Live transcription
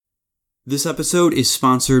This episode is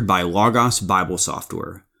sponsored by Logos Bible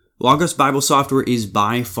Software. Logos Bible Software is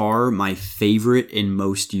by far my favorite and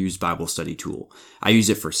most used Bible study tool. I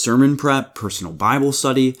use it for sermon prep, personal Bible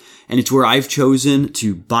study, and it's where I've chosen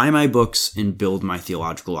to buy my books and build my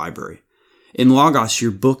theological library. In Logos,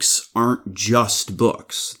 your books aren't just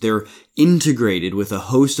books. They're integrated with a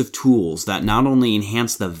host of tools that not only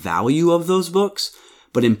enhance the value of those books,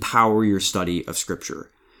 but empower your study of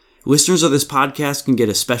Scripture. Listeners of this podcast can get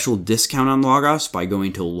a special discount on Logos by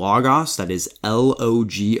going to Logos, that is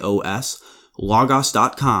Logos,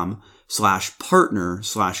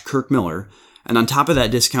 logos.com/partner/Kirk Miller. And on top of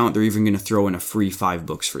that discount, they're even going to throw in a free 5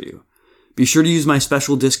 books for you. Be sure to use my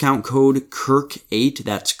special discount code KIRK8,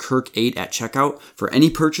 that's KIRK8 at checkout, for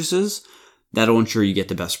any purchases. That'll ensure you get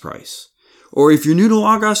the best price. Or if you're new to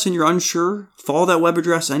Logos and you're unsure, follow that web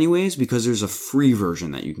address anyways, because there's a free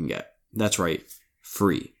version that you can get. That's right,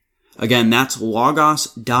 free. Again, that's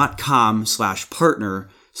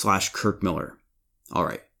logos.com/partner/Kirk Miller. All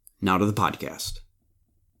right, now to the podcast.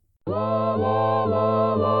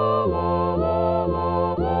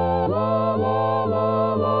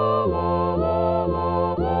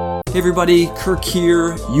 Hey everybody, Kirk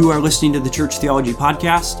here. You are listening to the Church Theology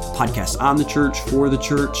Podcast on the church, for the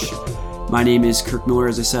church. My name is Kirk Miller,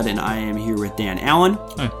 as I said, and I am here with Dan Allen.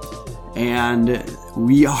 Hi. And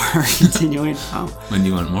we are continuing. Oh. When do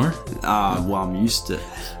you want more? Well, I'm used to.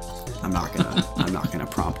 I'm not gonna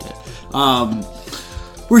prompt it.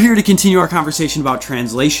 We're here to continue our conversation about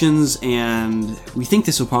translations, and we think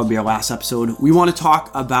this will probably be our last episode. We want to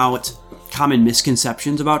talk about common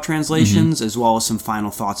misconceptions about translations, as well as some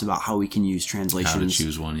final thoughts about how we can use translations. How to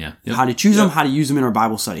choose one, yeah. Yep. How to choose them, how to use them in our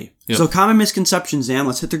Bible study. Yep. So, common misconceptions, Dan.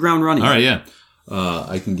 Let's hit the ground running. All right, yeah.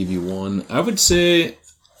 I can give you one. I would say,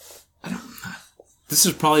 this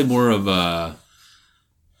is probably more of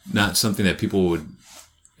not something that people would,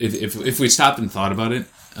 if we stopped and thought about it,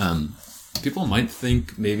 people might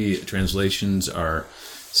think maybe translations are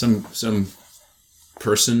some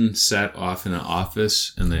person sat off in an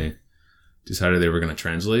office and they decided they were going to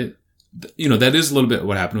translate. You know, that is a little bit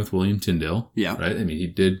what happened with William Tyndale. Yeah. Right? I mean, he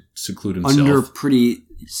did seclude himself. Under pretty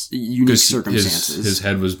unique circumstances. His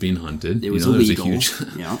head was being hunted. It was illegal. It was a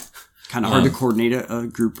huge, yeah. Kind of hard to coordinate a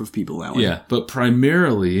group of people that way. Yeah, but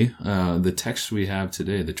primarily, the texts we have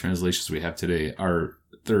today, the translations we have today,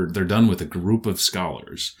 they're done with a group of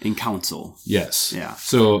scholars. In council. Yes. Yeah.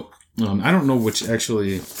 So, I don't know which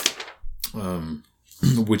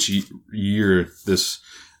year this,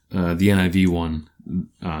 the NIV one,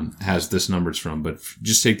 has this numbers from, but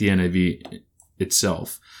just take the NIV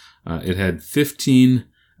itself. It had 15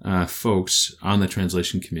 folks on the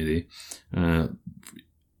translation committee,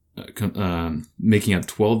 making up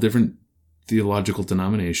 12 different theological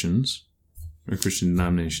denominations, or Christian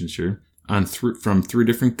denominations here, from 3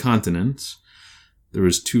 different continents. There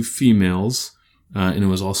was 2 females, and it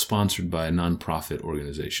was all sponsored by a nonprofit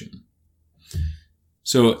organization.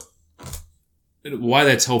 So, why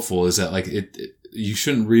that's helpful is that you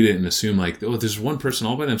shouldn't read it and assume there's one person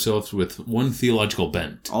all by themselves with one theological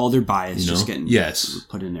bent. All their bias just getting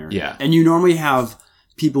put in there. Yeah. And you normally have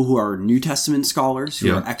people who are New Testament scholars,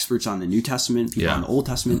 who are experts on the New Testament, people on the Old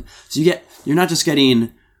Testament. So you're not just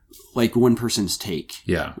getting one person's take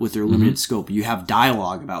with their limited scope. You have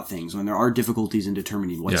dialogue about things when there are difficulties in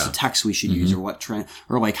determining what's the text we should use, or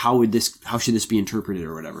how should this be interpreted,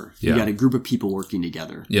 or whatever. You got a group of people working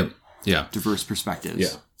together. Yep. Yeah. Diverse perspectives.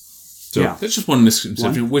 Yeah. So that's just one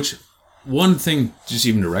misconception, which one thing just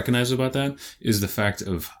even to recognize about that is the fact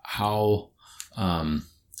of how,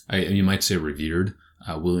 you might say revered,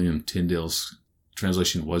 William Tyndale's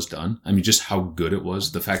translation was done. I mean, just how good it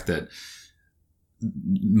was. The fact that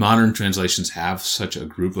modern translations have such a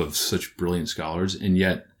group of such brilliant scholars, and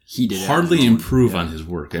yet he did hardly improve on his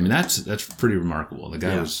work. I mean, that's pretty remarkable. The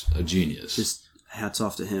guy was a genius. Just hats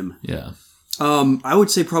off to him. Yeah. I would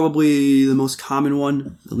say probably the most common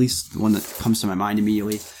one, at least the one that comes to my mind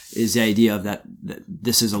immediately, is the idea of that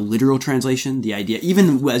this is a literal translation. The idea,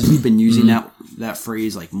 even as we've been using that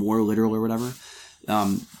phrase, more literal or whatever,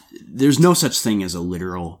 there's no such thing as a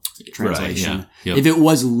literal translation. Right, yeah. Yep. If it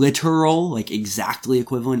was literal, exactly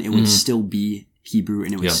equivalent, it would still be Hebrew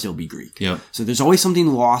and it would still be Greek. Yep. So there's always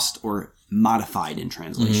something lost or modified in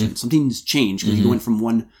translation. Something's changed because you go in from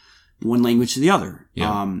one language to the other.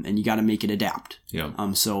 Yeah. And you got to make it adapt.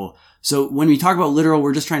 Yeah. So when we talk about literal,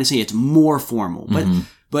 we're just trying to say it's more formal.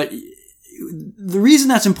 But the reason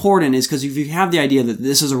that's important is because if you have the idea that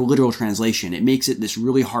this is a literal translation, it makes it this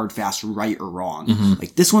really hard, fast, right or wrong.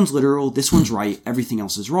 This one's literal, this one's right, everything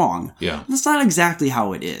else is wrong. Yeah. That's not exactly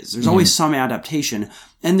how it is. There's always some adaptation,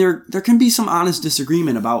 and there can be some honest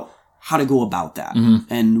disagreement about how to go about that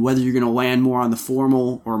and whether you're going to land more on the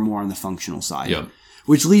formal or more on the functional side. Yep.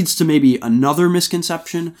 Which leads to maybe another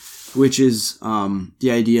misconception, which is the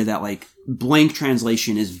idea that like blank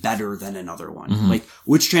translation is better than another one. Like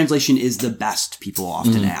which translation is the best, people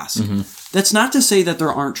often ask. That's not to say that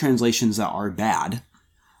there aren't translations that are bad.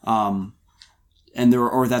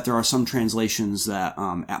 Or that there are some translations that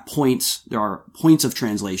at points, there are points of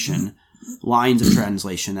translation, lines of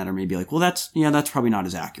translation that are maybe like, well, that's probably not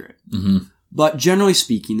as accurate. But generally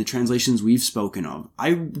speaking, the translations we've spoken of,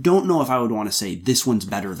 I don't know if I would want to say this one's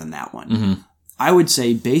better than that one. I would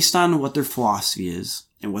say based on what their philosophy is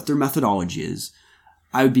and what their methodology is,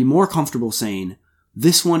 I would be more comfortable saying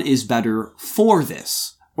this one is better for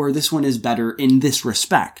this, or this one is better in this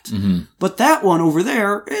respect. But that one over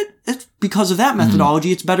there, it's because of that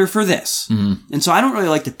methodology, it's better for this. And so I don't really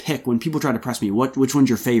like to pick when people try to press me, which one's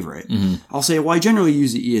your favorite? I'll say, well, I generally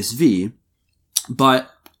use the ESV,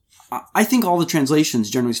 but I think all the translations,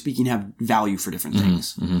 generally speaking, have value for different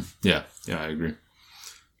things. Yeah, I agree.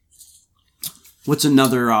 What's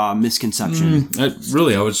another misconception? I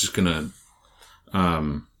was just gonna,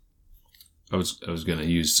 I was gonna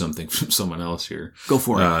use something from someone else here. Go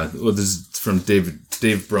for it. Well, this is from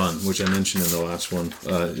Dave Brunn, which I mentioned in the last one.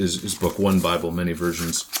 His book, One Bible, Many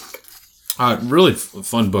Versions. Really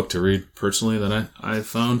fun book to read personally that I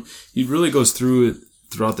found. He really goes through it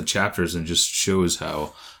throughout the chapters and just shows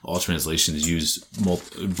how all translations use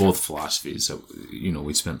both philosophies that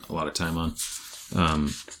we spent a lot of time on.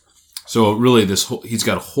 So really, he's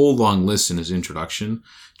got a whole long list in his introduction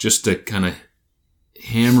just to kind of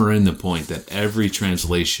hammer in the point that every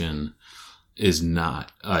translation is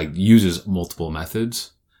not uses multiple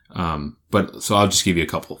methods. But so I'll just give you a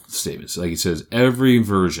couple statements. Like he says, every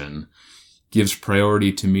version gives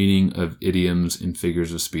priority to meaning of idioms and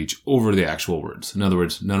figures of speech over the actual words. In other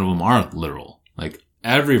words, none of them are literal. Like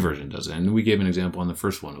every version does it. And we gave an example on the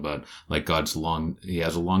first one about like he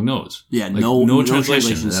has a long nose. Yeah, like, no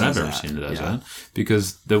translation that I've ever seen that does that,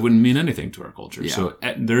 because that wouldn't mean anything to our culture. Yeah. So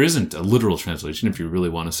there isn't a literal translation if you really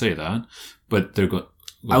want to say that, but they're going.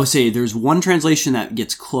 I would say there's one translation that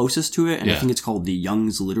gets closest to it, and I think it's called the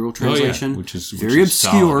Young's Literal Translation, which is very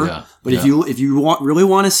obscure. Solid, but if you really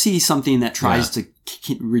want to see something that tries to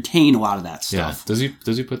retain a lot of that stuff, does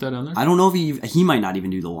he put that on there? I don't know if he might not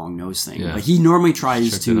even do the long nose thing, but he normally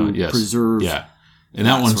tries to preserve. Yeah. And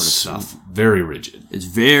that one's sort of stuff. Very rigid. It's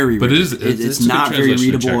very rigid. But it's not very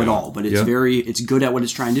readable at all, but it's it's good at what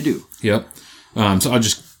it's trying to do. Yep. So I'll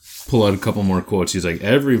just pull out a couple more quotes. He's like,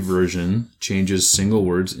 every version changes single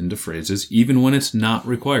words into phrases, even when it's not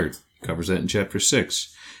required. Covers that in chapter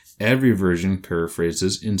 6. Every version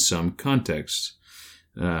paraphrases in some context.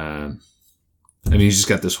 He's just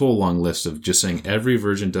got this whole long list of just saying every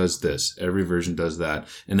version does this, every version does that,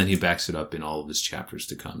 and then he backs it up in all of his chapters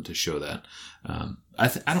to come to show that.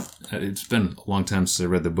 It's been a long time since I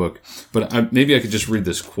read the book, but maybe I could just read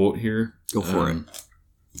this quote here. Go for it.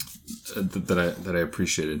 That I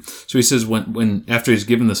appreciated. So he says, when after he's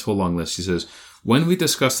given this whole long list, he says, when we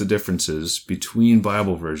discuss the differences between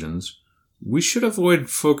Bible versions, we should avoid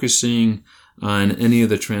focusing on any of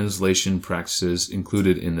the translation practices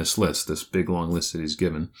included in this list, this big long list that he's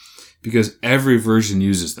given, because every version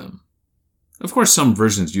uses them. Of course, some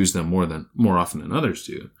versions use them more often than others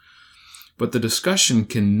do, but the discussion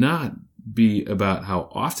cannot be about how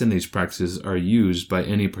often these practices are used by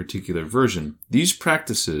any particular version. These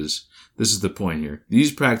practices, this is the point here,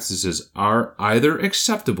 these practices are either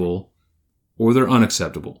acceptable or they're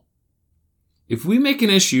unacceptable. If we make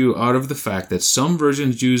an issue out of the fact that some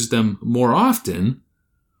versions use them more often,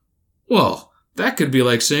 well, that could be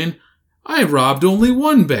like saying, I robbed only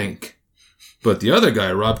one bank, but the other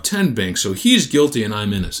guy robbed 10 banks, so he's guilty and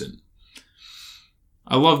I'm innocent.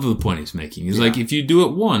 I love the point he's making. He's like, if you do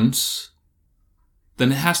it once,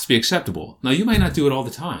 then it has to be acceptable. Now, you might not do it all the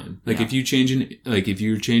time. Like if you're changing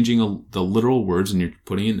the literal words and you're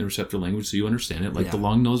putting it in the receptor language so you understand it, like the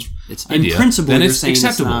long nose idea, in principle, then you're it's saying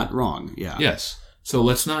acceptable. It's not wrong. Yeah. Yes. So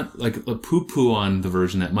let's not poo-poo on the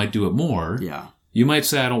version that might do it more. Yeah. You might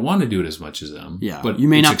say, I don't want to do it as much as them. Yeah. But you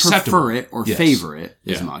may not acceptable. prefer it or favor it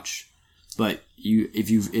as much. But if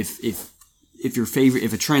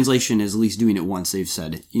a translation is at least doing it once, they've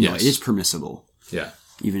said, it is permissible. Yeah.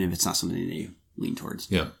 Even if it's not something they lean towards.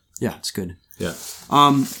 Yeah. Yeah, it's good. Yeah.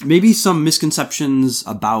 Maybe some misconceptions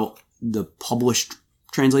about the published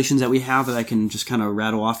translations that we have that I can just kind of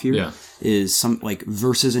rattle off here is some like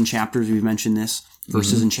verses and chapters. We've mentioned this.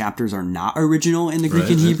 Verses and chapters are not original in the Greek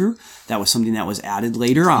and Hebrew. That was something that was added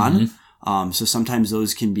later on. So sometimes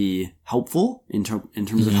those can be helpful in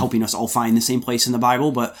terms of helping us all find the same place in the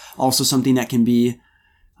Bible, but also something that can be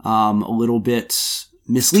a little bit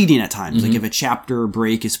misleading at times. Like if a chapter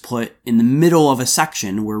break is put in the middle of a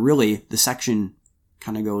section where really the section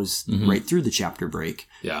kind of goes right through the chapter break.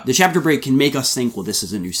 Yeah. The chapter break can make us think, well, this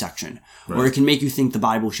is a new section. Right. Or it can make you think the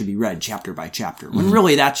Bible should be read chapter by chapter. When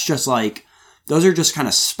really that's just like, those are just kind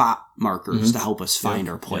of spot markers to help us find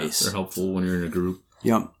our place. Yeah, they're helpful when you're in a group.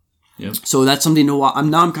 Yep. Yep. So that's something to watch.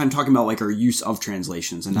 I'm kind of talking about like our use of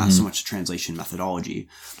translations and not so much translation methodology.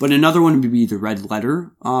 But another one would be the red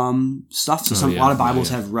letter stuff. So a lot of Bibles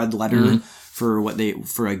have red letter for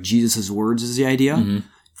like Jesus' words is the idea.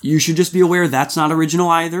 You should just be aware that's not original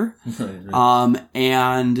either. Right.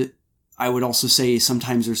 And I would also say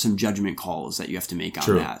sometimes there's some judgment calls that you have to make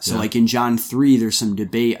on that. So like in John 3, there's some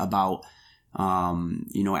debate about,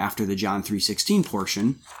 after the John 3:16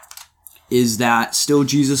 portion, is that still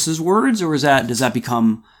Jesus' words, or does that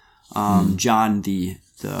become John the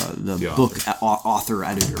book author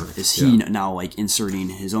editor? Is he now like inserting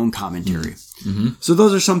his own commentary? So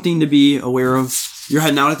those are something to be aware of. You're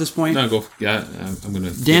heading out at this point? No, go. Yeah, I'm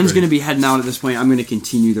gonna. Dan's gonna be heading out at this point. I'm gonna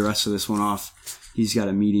continue the rest of this one off. He's got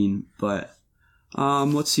a meeting, but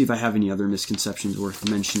let's see if I have any other misconceptions worth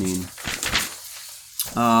mentioning.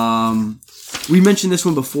 We mentioned this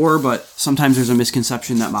one before, but sometimes there's a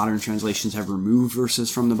misconception that modern translations have removed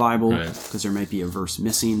verses from the Bible because there might be a verse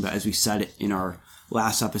missing. But as we said in our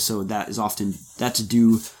last episode, that's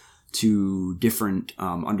due to different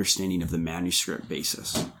understanding of the manuscript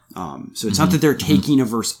basis. So it's not that they're taking a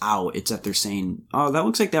verse out; it's that they're saying, "Oh, that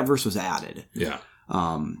looks like that verse was added." Yeah.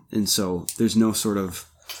 And so there's no sort of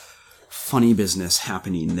funny business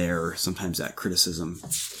happening there. Sometimes that criticism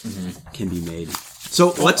can be made.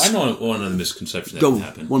 So I know one other misconception that can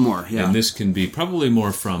happen. One more, yeah. And this can be probably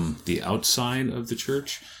more from the outside of the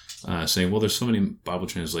church, saying, "Well, there's so many Bible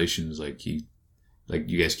translations, like you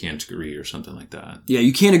guys can't agree," or something like that. Yeah,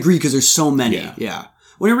 you can't agree because there's so many. Yeah.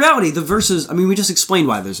 When in reality, the verses, I mean, we just explained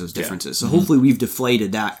why there's those differences. So hopefully we've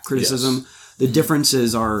deflated that criticism. Yes. The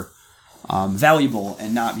differences are valuable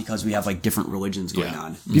and not because we have like different religions going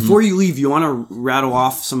on. Before you leave, you want to rattle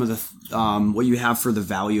off some of the what you have for the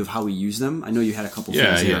value of how we use them? I know you had a couple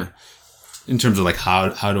things here. In terms of like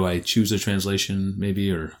how do I choose a translation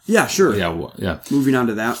maybe, or yeah, sure. Yeah. Moving on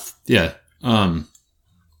to that. Yeah.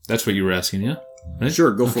 That's what you were asking, yeah? Right?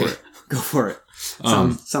 Sure, go for it. Go for it.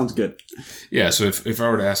 Sounds good. Yeah, so if I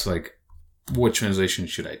were to ask like what translation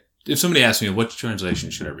should I, if somebody asked me what translation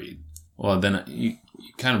should I read? Well, then you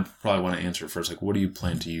kind of probably want to answer first, like, what do you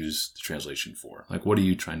plan to use the translation for? Like, what are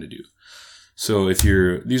you trying to do? So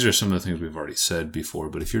these are some of the things we've already said before,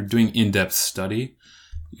 but if you're doing in-depth study,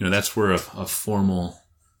 that's where a formal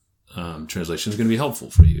translation is going to be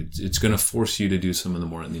helpful for you. It's going to force you to do some of the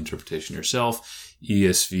more in the interpretation yourself.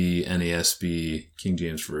 ESV, NASB, King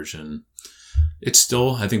James Version. It's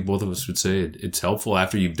still, I think both of us would say it's helpful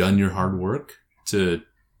after you've done your hard work to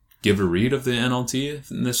give a read of the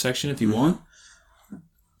NLT in this section if you want.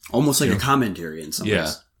 Almost like a commentary in some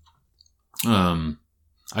ways.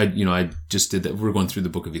 I just did that. We're going through the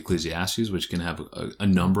book of Ecclesiastes, which can have a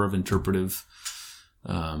number of interpretive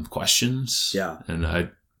questions. Yeah. And I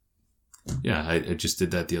just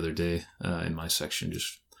did that the other day in my section,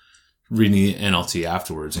 just reading the NLT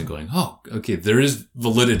afterwards and going, oh, okay, there is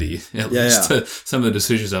validity at least to some of the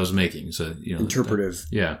decisions I was making. So, interpretive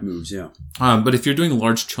moves. Yeah. But if you're doing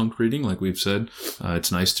large chunk reading, like we've said,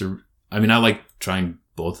 it's nice to, I like trying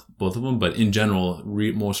both of them, but in general,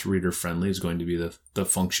 most reader friendly is going to be the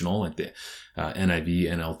functional, like the NIV,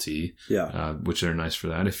 NLT, which are nice for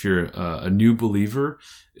that. If you're a new believer,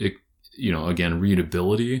 again,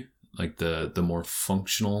 readability, like the more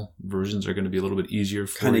functional versions are going to be a little bit easier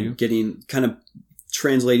for you. Kind of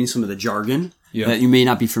translating some of the jargon that you may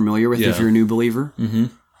not be familiar with if you're a new believer.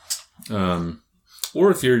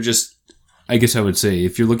 Or if you're just, I guess I would say,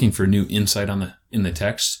 if you're looking for new insight in the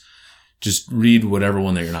text, just read whatever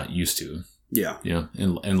one that you're not used to. Yeah.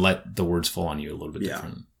 And let the words fall on you a little bit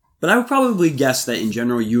different. But I would probably guess that in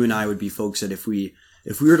general, you and I would be folks that if we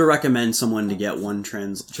were to recommend someone to get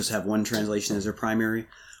just have one translation as their primary,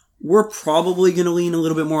 we're probably going to lean a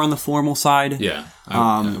little bit more on the formal side. Yeah,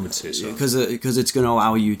 I would say so. Because it's going to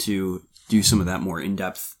allow you to do some of that more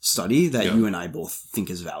in-depth study that you and I both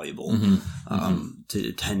think is valuable to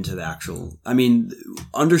attend to the actual...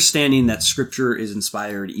 understanding that Scripture is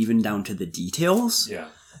inspired even down to the details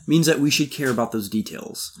means that we should care about those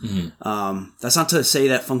details. That's not to say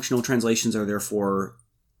that functional translations are therefore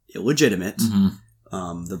illegitimate.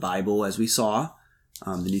 The Bible, as we saw...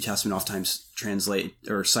 the New Testament oftentimes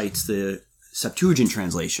cites the Septuagint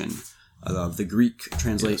translation of the Greek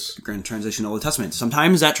translation of the Old Testament.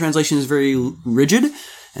 Sometimes that translation is very rigid,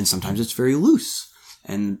 and sometimes it's very loose.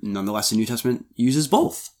 And nonetheless, the New Testament uses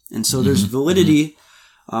both. And so there's validity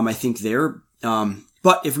I think there.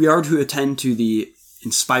 But if we are to attend to the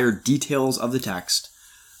inspired details of the text,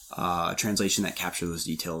 a translation that captures those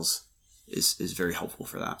details is very helpful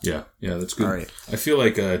for that. Yeah, that's good. All right. I feel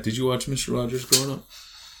like, did you watch Mr. Rogers growing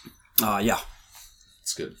up? Yeah.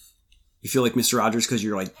 It's good. You feel like Mr. Rogers because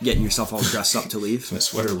you're like getting yourself all dressed up to leave? My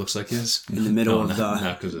sweater looks like his? In the middle of the...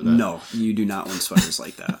 Not because of that. No, you do not own sweaters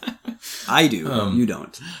like that. I do. You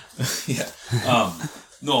don't. Yeah.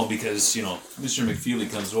 No, because, Mr.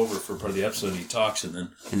 McFeely comes over for part of the episode and he talks and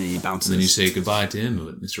then he bounces. And then you say goodbye to him,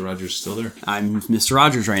 but Mr. Rogers is still there. I'm Mr.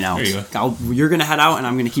 Rogers right now. There you go. You're going to head out and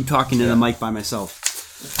I'm going to keep talking to the mic by myself.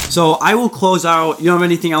 So I will close out. You don't have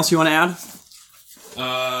anything else you want to add?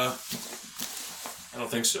 I don't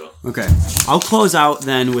think so. Okay. I'll close out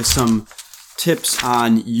then with some tips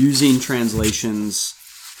on using translations,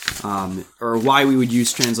 or why we would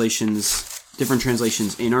use different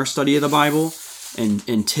translations in our study of the Bible,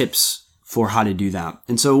 and tips for how to do that.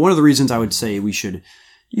 And so one of the reasons I would say we should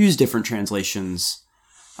use different translations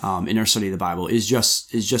in our study of the Bible is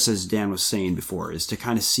just as Dan was saying before, is to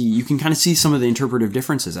kind of see, you can kind of see some of the interpretive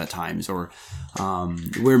differences at times, or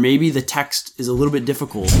where maybe the text is a little bit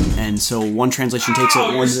difficult, and so one translation takes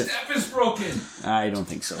it. Your step is broken. I don't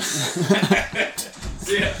think so.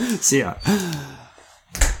 See ya.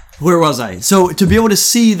 Where was I? So to be able to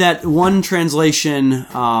see that one translation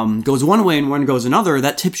goes one way and one goes another,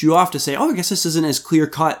 that tips you off to say, oh, I guess this isn't as clear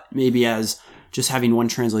cut maybe as just having one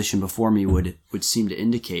translation before me would seem to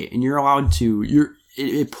indicate. And you're allowed to,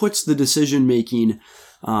 it puts the decision making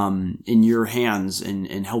in your hands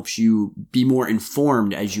and helps you be more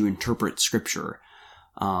informed as you interpret scripture.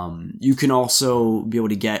 You can also be able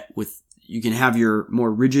to you can have your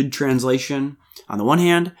more rigid translation on the one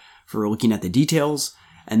hand for looking at the details,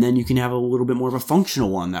 and then you can have a little bit more of a functional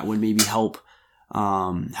one that would maybe help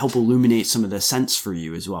illuminate some of the sense for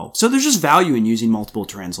you as well. So there's just value in using multiple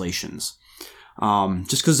translations.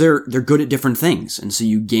 Just because they're good at different things, and so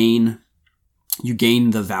you gain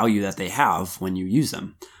the value that they have when you use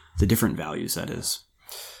them, the different values that is.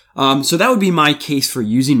 So that would be my case for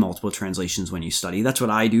using multiple translations when you study. That's what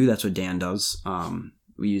I do. That's what Dan does.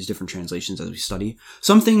 We use different translations as we study.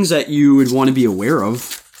 Some things that you would want to be aware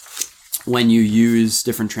of when you use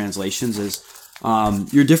different translations is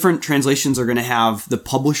your different translations are going to have, the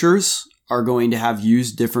publishers are going to have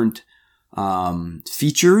used different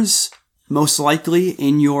features, most likely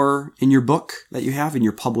in your book that you have in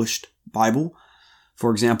your published Bible.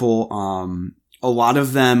 For example, a lot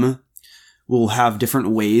of them will have different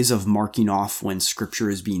ways of marking off when scripture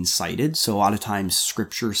is being cited. So a lot of times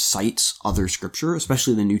scripture cites other scripture,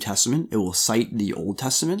 especially the New Testament. It will cite the Old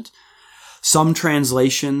Testament. Some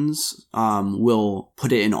translations will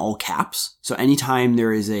put it in all caps. So anytime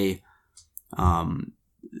there is anytime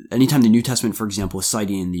the New Testament, for example, is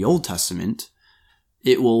citing the Old Testament,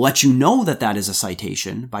 it will let you know that is a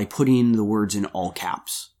citation by putting the words in all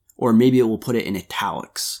caps. Or maybe it will put it in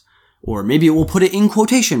italics. Or maybe it will put it in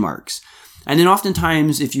quotation marks. And then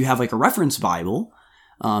oftentimes, if you have like a reference Bible,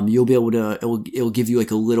 you'll be able to, it'll give you like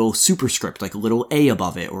a little superscript, like a little A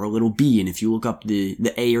above it, or a little B. And if you look up the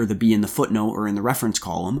A or the B in the footnote or in the reference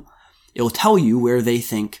column, it'll tell you where they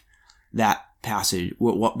think that passage,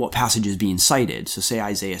 what passage is being cited. So say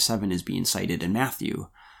Isaiah 7 is being cited in Matthew.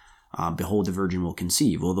 Behold, the virgin will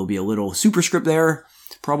conceive. Well, there'll be a little superscript there,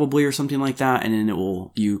 probably, or something like that. And then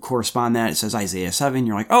you correspond that. It says Isaiah 7.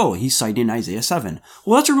 You're like, oh, he's citing Isaiah 7.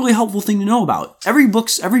 Well, that's a really helpful thing to know about. Every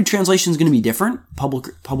translation is going to be different.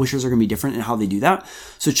 Publishers are going to be different in how they do that.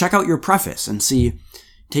 So check out your preface and see,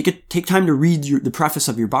 take time to read the preface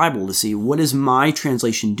of your Bible to see what is my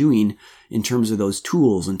translation doing in terms of those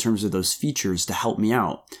tools, in terms of those features to help me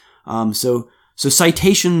out. So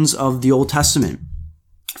citations of the Old Testament,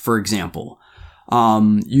 for example.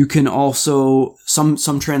 You can also,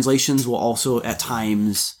 some translations will also at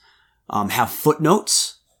times have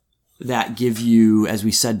footnotes that give you, as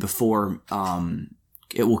we said before,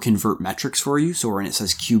 it will convert metrics for you. So when it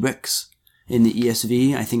says cubics in the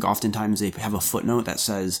ESV, I think oftentimes they have a footnote that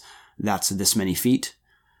says that's this many feet,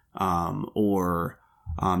 or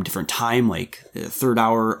different time, like the third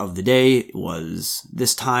hour of the day was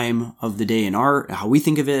this time of the day in how we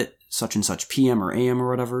think of it, such and such PM or AM or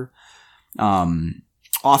whatever.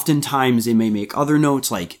 Oftentimes they may make other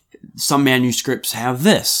notes, like some manuscripts have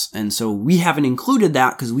this. And so we haven't included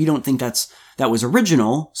that because we don't think that was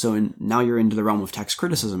original. So now you're into the realm of text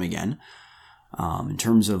criticism again, in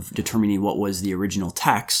terms of determining what was the original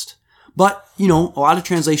text. But, a lot of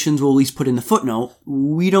translations will at least put in the footnote,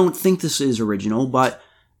 we don't think this is original, but,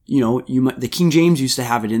 the King James used to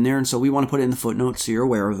have it in there. And so we want to put it in the footnote so you're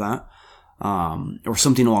aware of that. or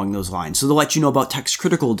something along those lines. So they'll let you know about text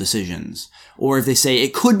critical decisions. Or if they say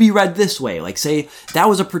it could be read this way, like say that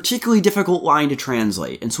was a particularly difficult line to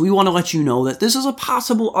translate. And so we want to let you know that this is a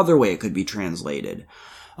possible other way it could be translated.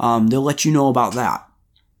 They'll let you know about that.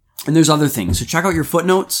 And there's other things. So check out your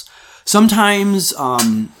footnotes. Sometimes,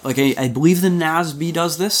 like I believe the NASB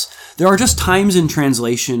does this. There are just times in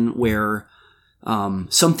translation where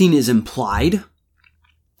something is implied,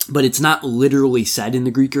 but it's not literally said in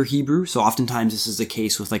the Greek or Hebrew. So oftentimes this is the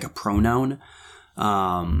case with like a pronoun.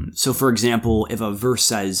 So for example, if a verse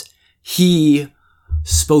says, he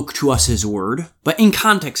spoke to us his word, but in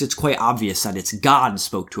context, it's quite obvious that it's God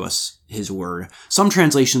spoke to us his word. Some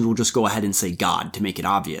translations will just go ahead and say God to make it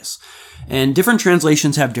obvious. And different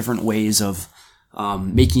translations have different ways of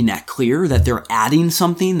making that clear, that they're adding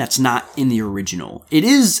something that's not in the original. It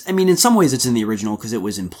is, I mean, in some ways it's in the original because it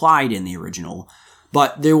was implied in the original.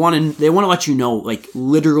 But they want to let you know, like,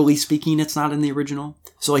 literally speaking, it's not in the original.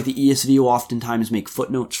 So, like, the ESV will oftentimes make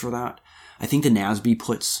footnotes for that. I think the NASB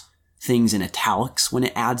puts things in italics when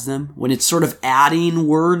it adds them. When it's sort of adding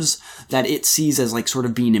words that it sees as, like, sort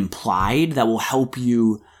of being implied, that will help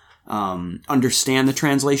you understand the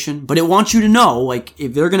translation. But it wants you to know, like,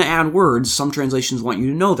 if they're going to add words, some translations want you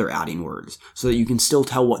to know they're adding words so that you can still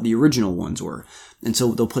tell what the original ones were. And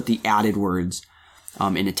so they'll put the added words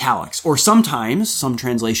in italics. Or sometimes some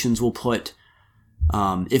translations will put,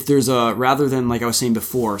 if there's rather than, like I was saying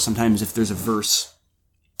before, sometimes if there's a verse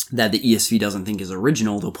that the ESV doesn't think is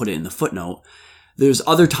original, they'll put it in the footnote. There's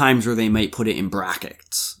other times where they might put it in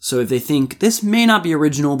brackets. So if they think this may not be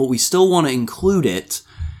original, but we still want to include it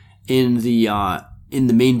in the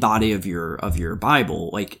main body of your Bible,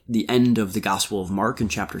 like the end of the Gospel of Mark in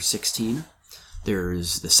chapter 16.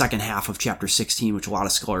 There's the second half of chapter 16, which a lot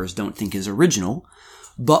of scholars don't think is original,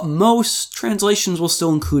 but most translations will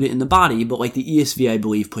still include it in the body, but like the ESV, I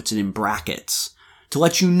believe, puts it in brackets to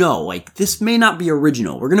let you know, like, this may not be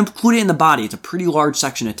original. We're going to include it in the body. It's a pretty large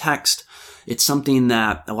section of text. It's something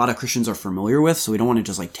that a lot of Christians are familiar with, so we don't want to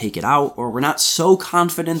just like take it out, or we're not so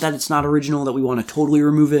confident that it's not original that we want to totally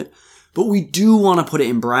remove it, but we do want to put it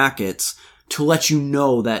in brackets to let you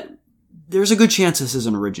know that there's a good chance this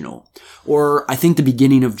isn't original. Or I think the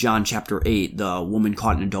beginning of John chapter 8, the woman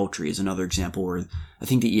caught in adultery, is another example where I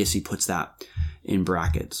think the ESV puts that in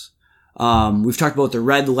brackets. We've talked about the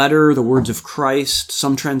red letter, the words of Christ.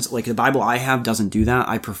 Some like the Bible I have doesn't do that.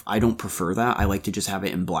 I don't prefer that. I like to just have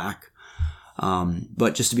it in black.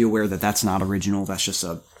 But just to be aware that that's not original. That's just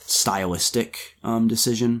a stylistic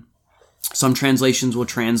decision. Some translations will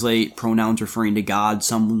translate pronouns referring to God.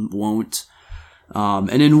 Some won't. And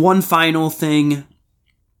then one final thing,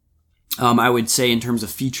 I would say in terms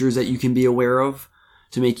of features that you can be aware of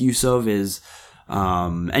to make use of is,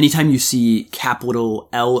 anytime you see capital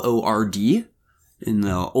L-O-R-D in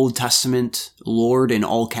the Old Testament, Lord in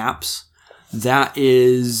all caps, that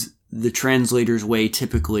is the translator's way.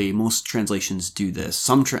 Typically, most translations do this.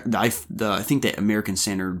 I think the American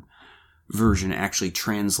Standard Version actually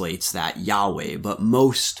translates that Yahweh, but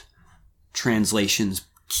most translations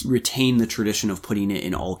retain the tradition of putting it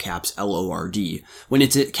in all caps L-O-R-D. When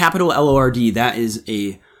it's a capital L-O-R-D, that is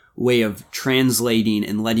a way of translating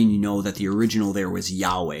and letting you know that the original there was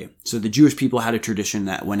Yahweh. So the Jewish people had a tradition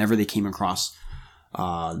that whenever they came across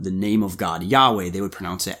the name of God, Yahweh, they would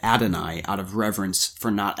pronounce it Adonai out of reverence for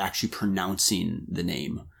not actually pronouncing the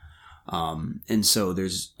name. And so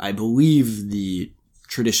there's, I believe the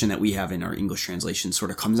tradition that we have in our English translation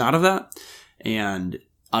sort of comes out of that. And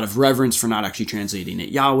out of reverence for not actually translating it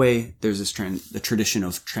Yahweh, there's this the tradition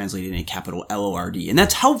of translating a capital L-O-R-D. And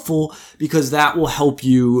that's helpful because that will help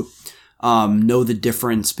you know the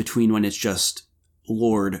difference between when it's just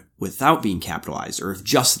Lord without being capitalized, or if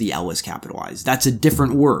just the L is capitalized. That's a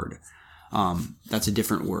different word. There's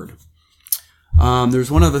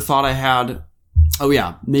one other thought I had. Oh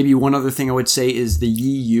yeah, maybe one other thing I would say is the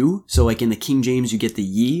ye-you. So like in the King James, you get the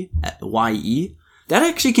ye, Y-E. That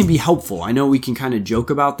actually can be helpful. I know we can kind of joke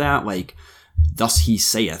about that, like, thus he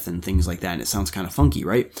saith and things like that, and it sounds kind of funky,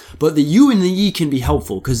 right? But the you and the ye can be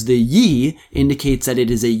helpful, because the ye indicates that it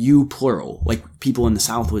is a you plural. Like people in the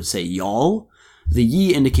South would say y'all. The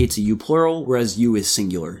ye indicates a you plural, whereas you is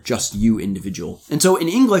singular, just you individual. And so in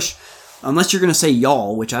English, unless you're going to say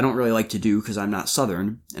y'all, which I don't really like to do because I'm not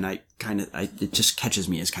Southern, and it just catches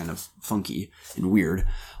me as kind of funky and weird.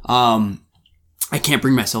 I can't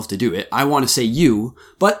bring myself to do it. I want to say you,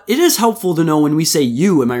 but it is helpful to know when we say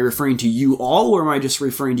you, am I referring to you all, or am I just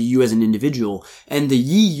referring to you as an individual? And the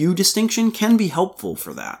ye-you distinction can be helpful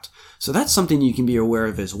for that. So that's something you can be aware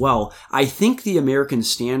of as well. I think the American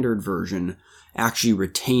Standard Version actually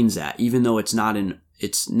retains that, even though it's not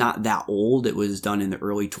it's not that old. It was done in the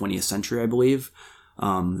early 20th century, I believe.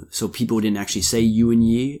 So people didn't actually say you and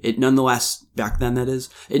ye. It nonetheless, back then that is,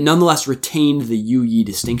 it nonetheless retained the you, ye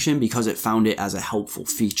distinction because it found it as a helpful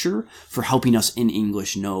feature for helping us in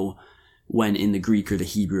English know when in the Greek or the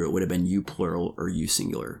Hebrew it would have been you plural or you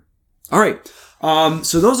singular. All right.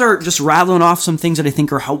 So those are just rattling off some things that I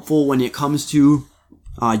think are helpful when it comes to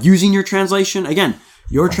using your translation. Again,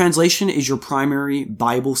 your translation is your primary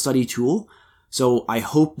Bible study tool. So I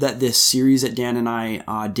hope that this series that Dan and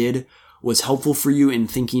I did was helpful for you in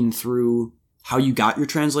thinking through how you got your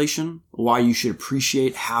translation, why you should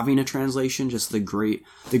appreciate having a translation, just the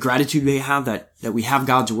gratitude we have that we have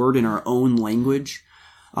God's word in our own language,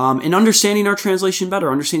 and understanding our translation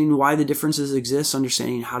better, understanding why the differences exist,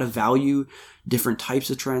 understanding how to value different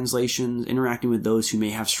types of translations, interacting with those who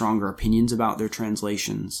may have stronger opinions about their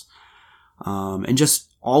translations, and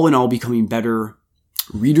just all in all becoming better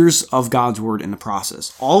readers of God's word in the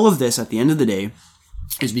process. All of this, at the end of the day,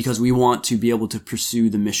 is because we want to be able to pursue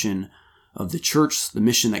the mission of the church, the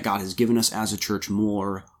mission that God has given us as a church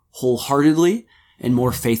more wholeheartedly and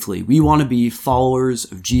more faithfully. We want to be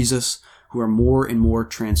followers of Jesus who are more and more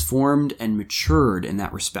transformed and matured in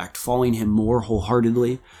that respect, following him more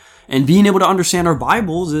wholeheartedly. And being able to understand our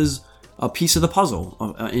Bibles is a piece of the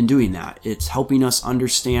puzzle in doing that. It's helping us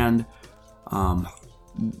understand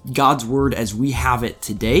God's word as we have it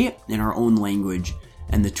today in our own language,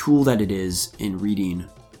 and the tool that it is in reading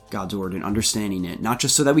God's word and understanding it, not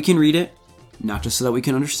just so that we can read it, not just so that we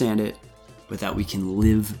can understand it, but that we can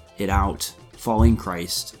live it out, following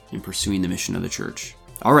Christ and pursuing the mission of the church.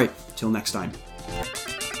 All right, till next time.